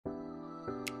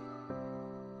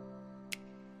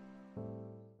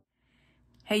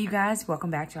Hey you guys,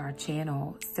 welcome back to our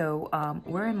channel. So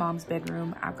we're in Mom's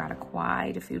bedroom. I've got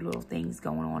quite a few little things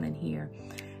going on in here,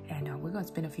 and we're gonna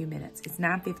spend a few minutes. It's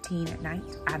 9:15 at night.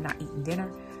 I've not eaten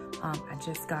dinner. I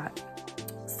just got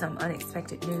some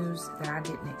unexpected news that I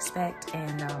didn't expect,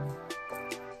 and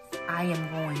I am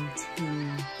going to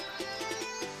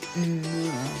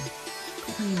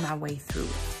clean my way through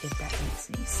it, if that makes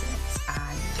any sense.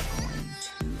 I am going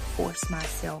to force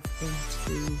myself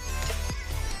into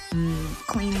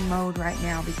cleaning mode right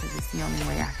now because it's the only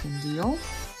way I can deal,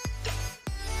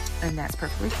 and that's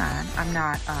perfectly fine. I'm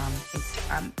not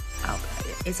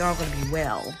it's all gonna be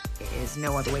well. There's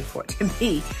no other way for it to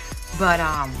be, but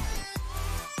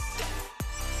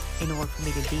in order for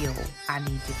me to deal, I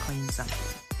need to clean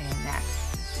something, and that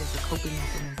is a coping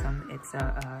mechanism. It's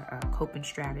a coping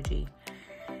strategy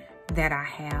that I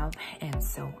have, and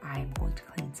so I am going to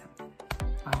clean something.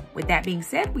 With that being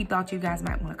said, we thought you guys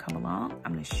might want to come along.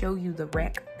 I'm going to show you the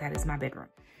wreck that is my bedroom.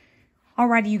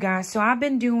 Alrighty, you guys. So I've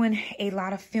been doing a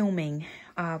lot of filming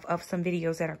of some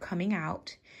videos that are coming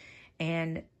out.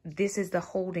 And this is the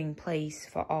holding place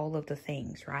for all of the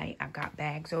things, right? I've got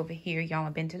bags over here. Y'all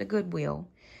have been to the Goodwill.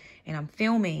 And I'm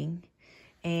filming.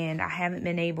 And I haven't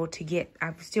been able to get...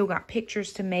 I've still got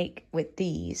pictures to make with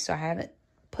these. So I haven't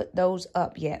put those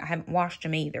up yet. I haven't washed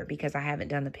them either because I haven't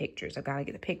done the pictures. I've got to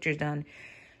get the pictures done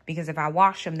because if I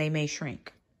wash them, they may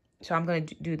shrink. So I'm going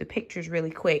to do the pictures really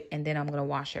quick, and then I'm going to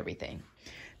wash everything.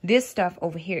 This stuff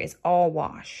over here is all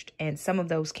washed, and some of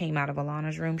those came out of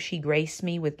Alana's room. She graced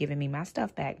me with giving me my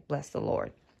stuff back, bless the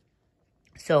Lord.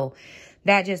 So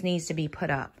that just needs to be put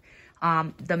up.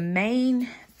 The main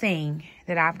thing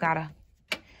that I've got to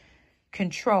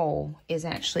control is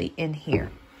actually in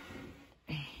here.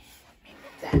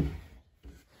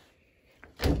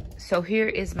 So here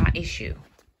is my issue.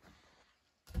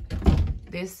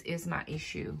 This is my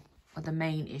issue, or the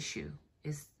main issue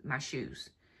is my shoes.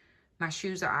 My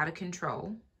shoes are out of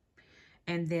control,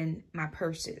 and then my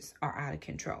purses are out of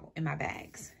control in my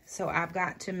bags. So I've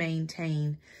got to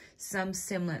maintain some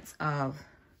semblance of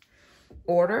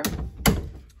order.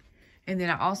 And then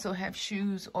I also have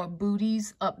shoes or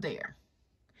booties up there,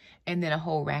 and then a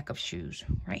whole rack of shoes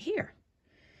right here.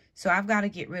 So I've got to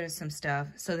get rid of some stuff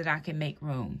so that I can make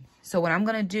room. So what I'm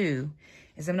going to do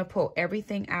is I'm going to pull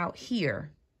everything out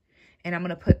here, and I'm going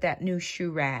to put that new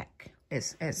shoe rack.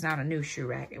 It's not a new shoe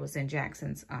rack. It was in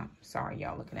Jackson's. Sorry,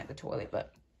 y'all looking at the toilet,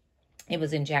 but it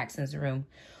was in Jackson's room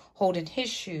holding his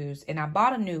shoes, and I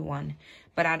bought a new one,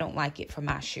 but I don't like it for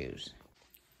my shoes.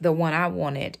 The one I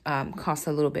wanted cost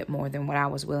a little bit more than what I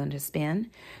was willing to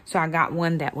spend. So I got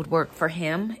one that would work for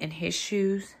him and his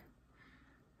shoes.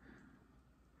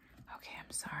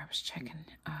 Sorry, I was checking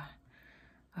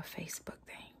a Facebook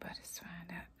thing, but it's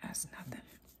fine. That's nothing.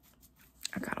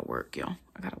 I gotta work, y'all.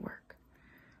 I gotta work.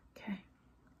 Okay.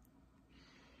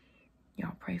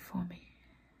 Y'all pray for me.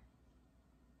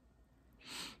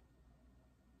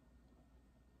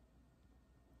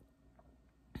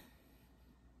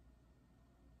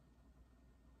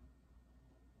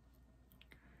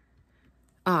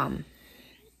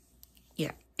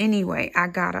 Yeah. Anyway, I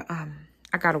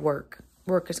gotta work.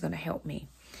 Work is going to help me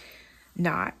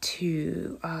not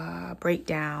to break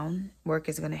down. Work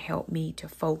is going to help me to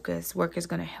focus. Work is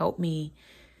going to help me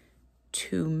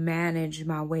to manage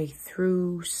my way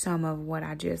through some of what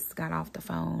I just got off the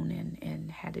phone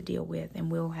and had to deal with,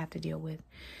 and will have to deal with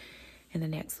in the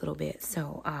next little bit.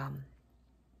 So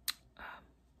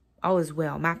all is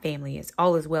well. My family is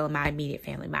all is well in my immediate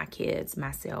family, my kids,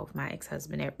 myself, my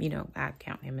ex-husband. You know, I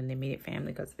count him in the immediate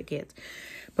family because of the kids,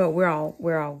 but we're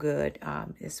all good.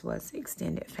 This was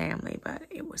extended family, but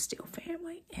it was still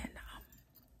family, and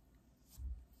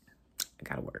I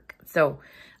gotta work. So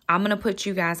I'm gonna put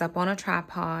you guys up on a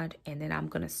tripod, and then I'm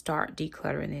gonna start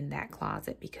decluttering in that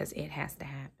closet because it has to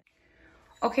happen.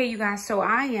 Okay, you guys. So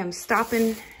I am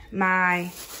stopping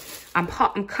my. I'm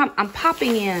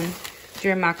popping in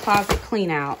during my closet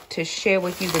clean out to share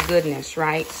with you the goodness,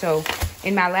 right? So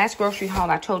in my last grocery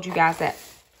haul, I told you guys that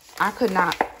I could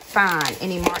not find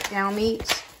any markdown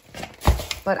meats,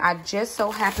 but I just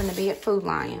so happened to be at Food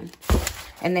Lion,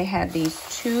 and they had these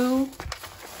 2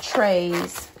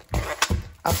 trays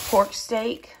of pork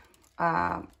steak,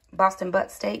 Boston butt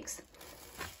steaks,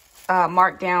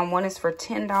 marked down. One is for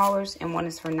 $10 and one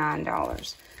is for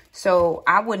 $9. So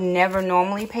I would never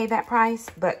normally pay that price,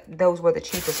 but those were the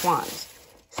cheapest ones.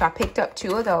 So I picked up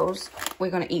 2 of those. We're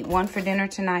going to eat one for dinner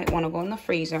tonight. One will go in the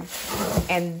freezer.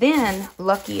 And then,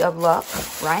 lucky of luck,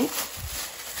 right?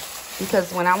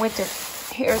 Because when I went to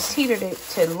Harris Teeter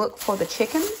to look for the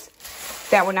chickens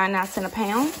that were 99 cents a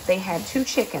pound, they had 2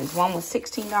 chickens. One was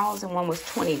 $16 and one was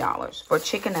 $20 for a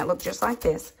chicken that looked just like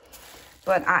this.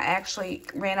 but I actually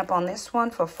ran up on this one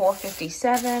for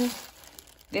 $4.57.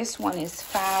 This one is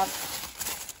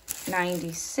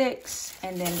 $5.96,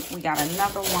 and then we got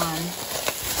another one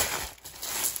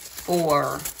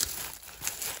for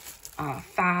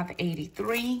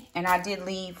 $5.83, and I did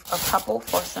leave a couple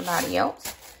for somebody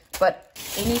else. But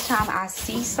anytime I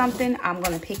see something, I'm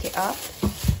gonna pick it up,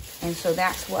 and so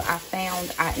that's what I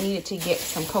found. I needed to get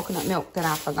some coconut milk that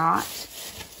I forgot,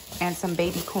 and some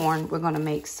baby corn. We're gonna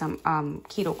make some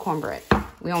keto cornbread.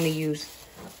 We only use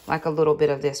like a little bit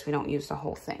of this. We don't use the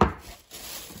whole thing.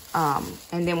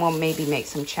 And then we'll maybe make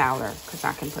some chowder, because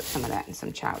I can put some of that in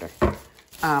some chowder.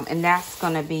 And that's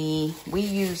gonna be, we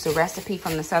use the recipe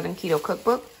from the Southern Keto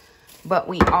Cookbook, but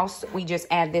we just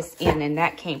add this in, and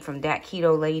that came from that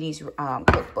Keto Ladies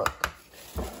cookbook.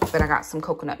 But I got some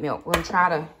coconut milk. We're gonna try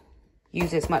to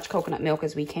use as much coconut milk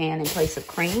as we can in place of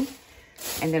cream.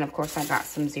 And then of course I got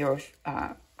some zero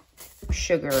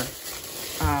sugar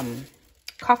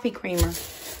coffee creamer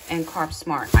and Carb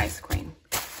Smart ice cream.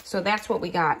 So that's what we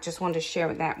got. Just wanted to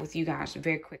share that with you guys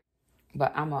very quick.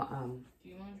 But I'm a Do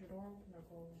you want your door open or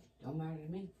closed? don't matter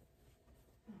to me.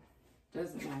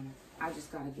 Doesn't matter. I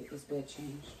just gotta get this bed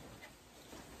changed.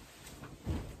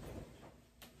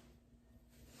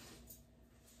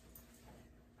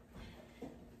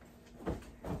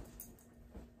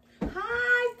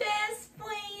 Hi, best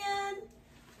friend.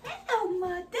 Hello,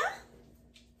 mother.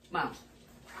 Mom.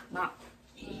 Mom.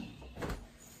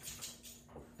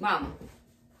 Mom.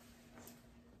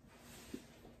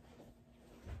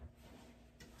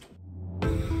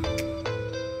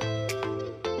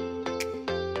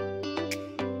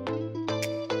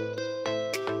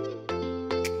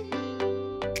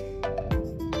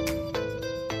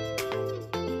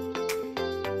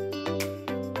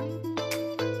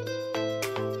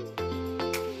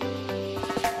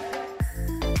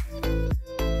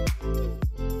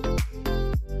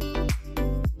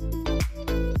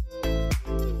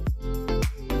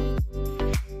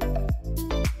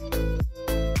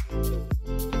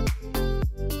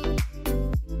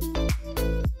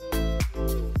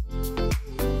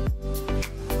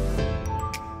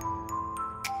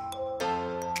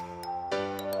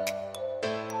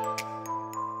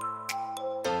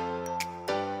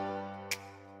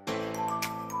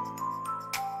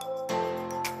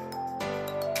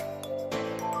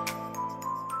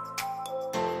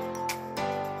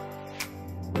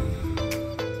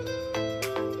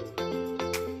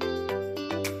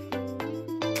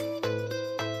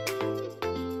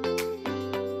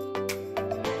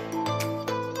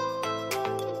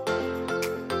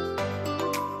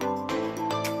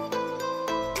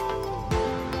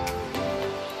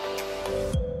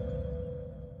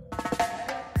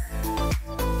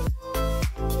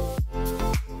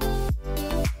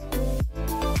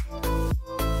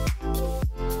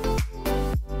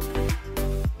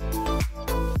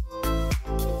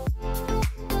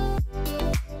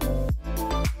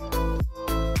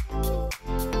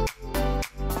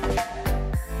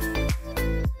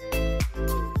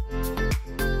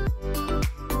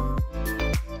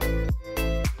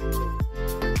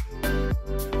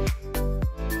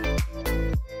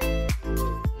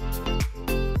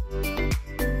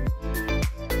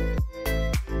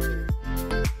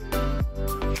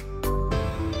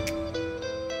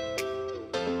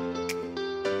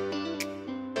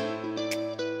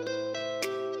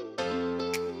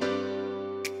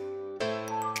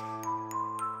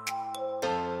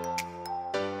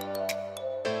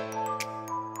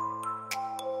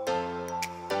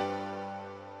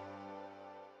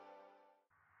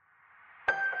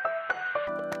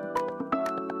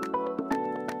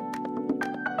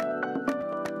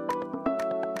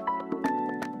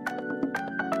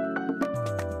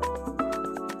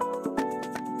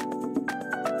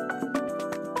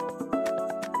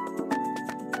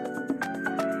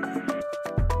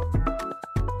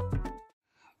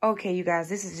 Okay, you guys,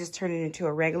 this is just turning into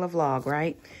a regular vlog,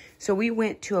 right? So we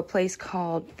went to a place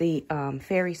called the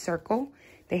Fairy Circle.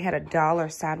 They had a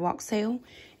 $1 sidewalk sale,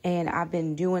 and I've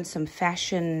been doing some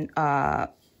fashion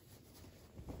vlogging,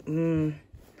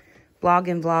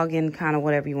 kind of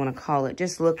whatever you want to call it.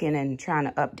 Just looking and trying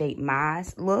to update my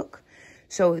look.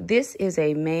 So this is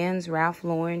a man's Ralph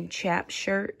Lauren chap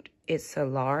shirt. It's a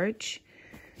large.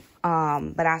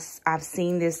 But I've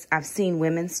seen this. I've seen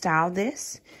women style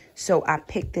this. So I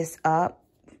picked this up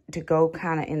to go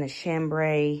kind of in the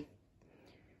chambray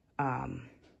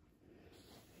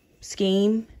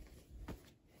scheme.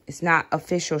 It's not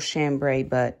official chambray,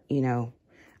 but, you know,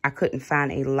 I couldn't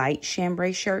find a light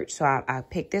chambray shirt. So I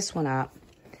picked this one up.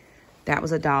 That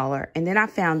was $1. And then I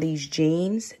found these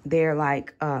jeans. They're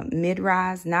like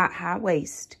mid-rise, not high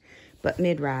waist, but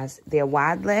mid-rise. They're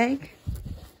wide leg.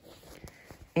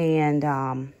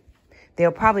 And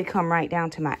they'll probably come right down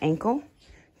to my ankle.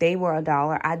 They were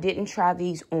 $1. I didn't try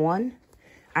these on.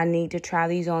 I need to try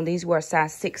these on. These were a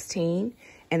size 16.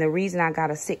 And the reason I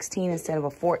got a 16 instead of a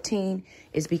 14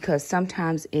 is because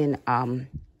sometimes in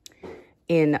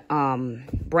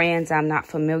brands I'm not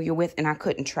familiar with, and I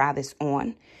couldn't try this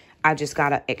on. I just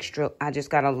got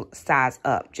a size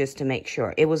up just to make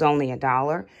sure. It was only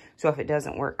 $1. So if it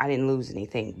doesn't work, I didn't lose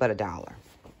anything but $1.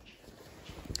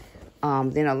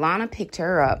 Then Alana picked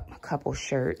her up a couple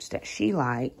shirts that she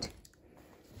liked.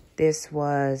 This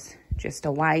was just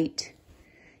a white.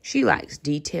 She likes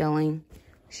detailing.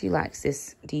 She likes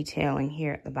this detailing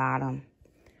here at the bottom.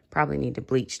 Probably need to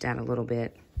bleach that a little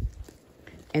bit.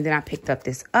 And then I picked up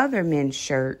this other men's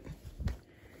shirt.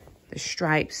 The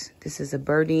stripes. This is a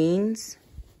Burdines.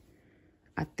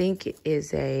 I think it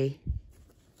is a,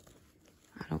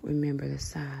 I don't remember the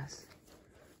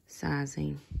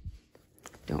sizing.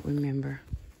 Don't remember.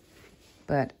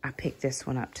 But I picked this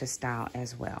one up to style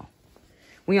as well.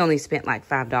 We only spent like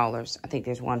 $5. I think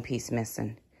there's one piece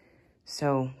missing.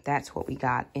 So that's what we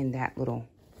got in that little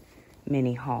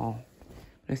mini haul.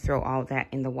 I'm going to throw all that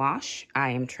in the wash.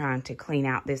 I am trying to clean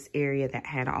out this area that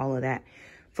had all of that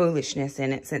foolishness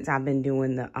in it since I've been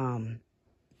doing the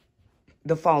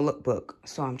fall lookbook.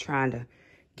 So I'm trying to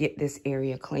get this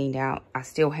area cleaned out. I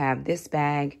still have this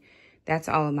bag. That's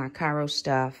all of my Cairo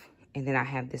stuff. And then I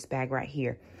have this bag right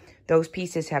here. Those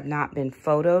pieces have not been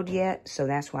photoed yet, so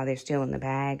that's why they're still in the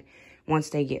bag. Once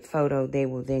they get photoed, they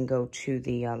will then go to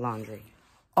the laundry.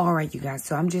 All right, you guys,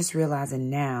 so I'm just realizing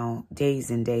now,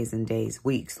 days and days and days,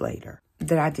 weeks later,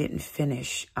 that I didn't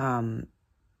finish.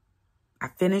 I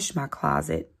finished my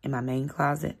closet, in my main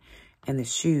closet, and the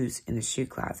shoes in the shoe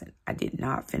closet. I did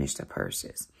not finish the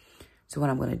purses. So what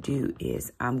I'm going to do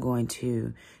is I'm going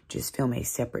to just film a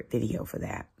separate video for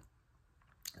that.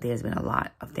 There's been a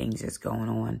lot of things that's going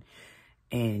on,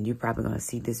 and you're probably going to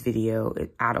see this video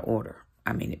out of order.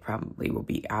 I mean, it probably will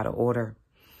be out of order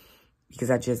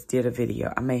because I just did a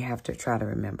video. I may have to try to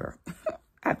remember.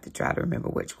 I have to try to remember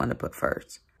which one to put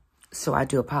first. So I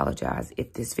do apologize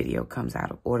if this video comes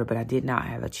out of order, but I did not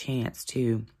have a chance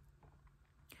to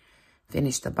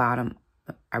finish the bottom.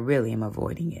 I really am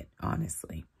avoiding it,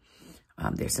 honestly.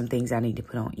 There's some things I need to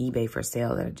put on eBay for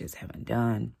sale that I just haven't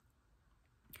done.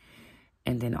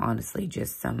 And then, honestly,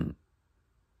 just some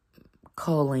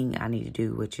culling I need to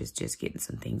do, which is just getting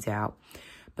some things out.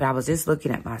 But I was just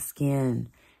looking at my skin,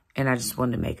 and I just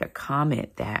wanted to make a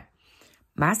comment that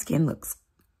my skin looks,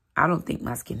 I don't think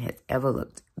my skin has ever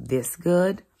looked this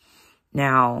good.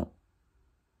 Now,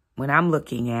 when I'm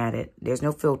looking at it, there's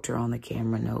no filter on the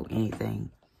camera, no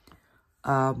anything.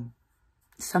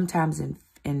 Sometimes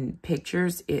in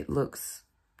pictures, it looks,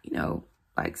 you know,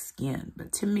 like skin.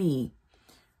 But to me,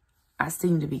 I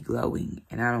seem to be glowing,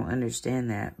 and I don't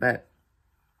understand that, but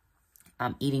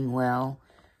I'm eating well.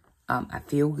 I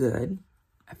feel good.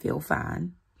 I feel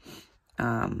fine.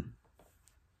 And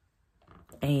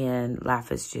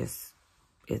life is just,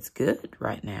 it's good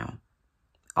right now.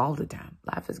 All the time.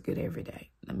 Life is good every day.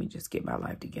 Let me just get my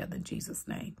life together in Jesus'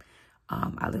 name.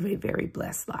 I live a very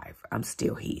blessed life. I'm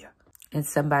still here. And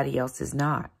somebody else is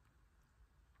not.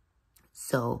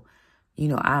 So, you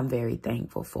know, I'm very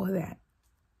thankful for that.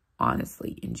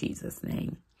 Honestly, in Jesus'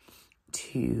 name,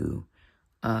 to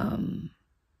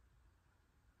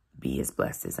be as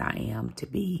blessed as I am, to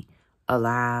be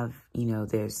alive. You know,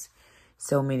 there's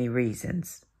so many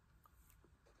reasons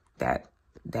that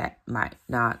might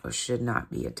not or should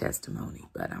not be a testimony,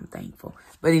 but I'm thankful.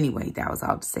 But anyway, that was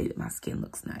all to say that my skin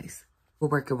looks nice. We're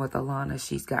working with Alana.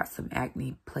 She's got some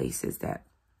acne places that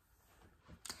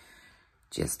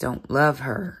just don't love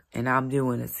her. And I'm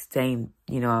doing the same,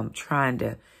 you know, I'm trying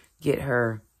to get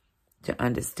her to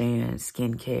understand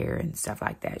skincare and stuff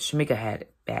like that. Shamika had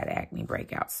bad acne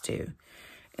breakouts too.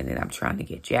 And then I'm trying to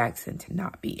get Jackson to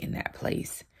not be in that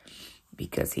place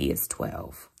because he is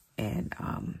 12 and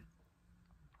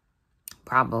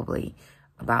probably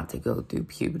about to go through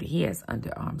puberty. He has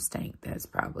underarm stank that's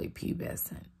probably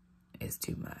pubescent. It's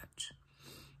too much.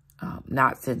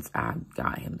 Not since I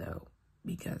got him though,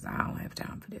 because I don't have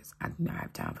time for this. I do not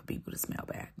have time for people to smell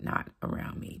bad. Not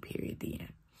around me, period, the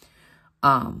end.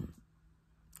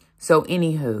 So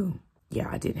anywho, yeah,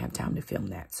 I didn't have time to film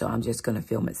that. So I'm just going to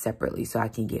film it separately so I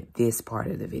can get this part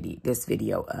of the video, this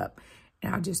video up.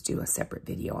 And I'll just do a separate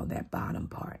video on that bottom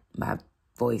part. My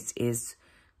voice is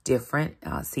different.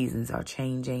 Seasons are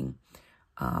changing.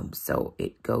 So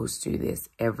it goes through this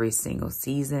every single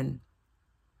season.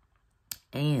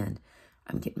 And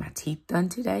I'm getting my teeth done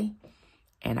today.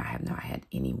 And I have not had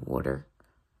any water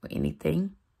or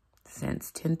anything.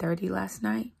 since 10:30 last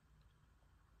night.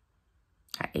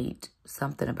 I ate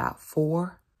something about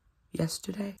 4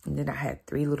 yesterday. And then I had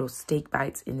 3 little steak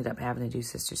bites. Ended up having to do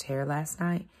sister's hair last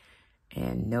night.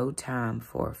 And no time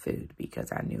for food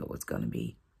because I knew it was going to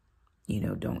be, you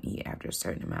know, don't eat after a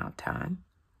certain amount of time.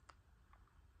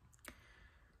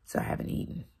 So I haven't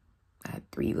eaten. I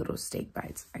had 3 little steak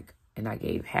bites. And I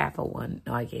gave half of one.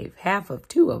 No, I gave half of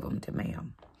 2 of them to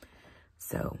ma'am.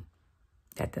 So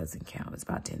that doesn't count. It's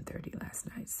about 10:30 last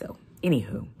night. So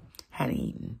anywho, hadn't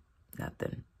eaten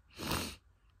nothing.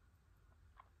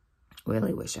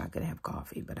 Really wish I could have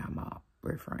coffee, but I'm all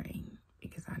refrain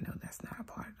because I know that's not a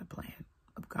part of the plan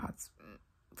of God's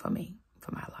for me,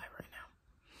 for my life right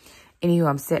now. Anywho,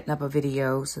 I'm setting up a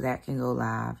video so that can go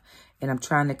live. And I'm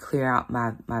trying to clear out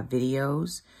my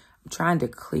videos. I'm trying to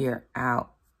clear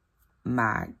out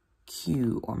my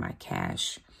queue or my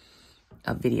cache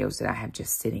of videos that I have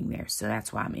just sitting there. So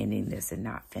that's why I'm ending this and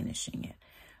not finishing it.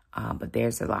 But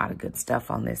there's a lot of good stuff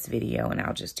on this video, and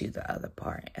I'll just do the other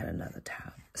part at another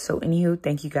time. So anywho,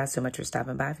 thank you guys so much for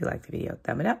stopping by. If you liked the video,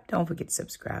 thumb it up. Don't forget to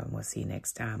subscribe, and we'll see you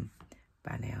next time.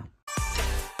 Bye now.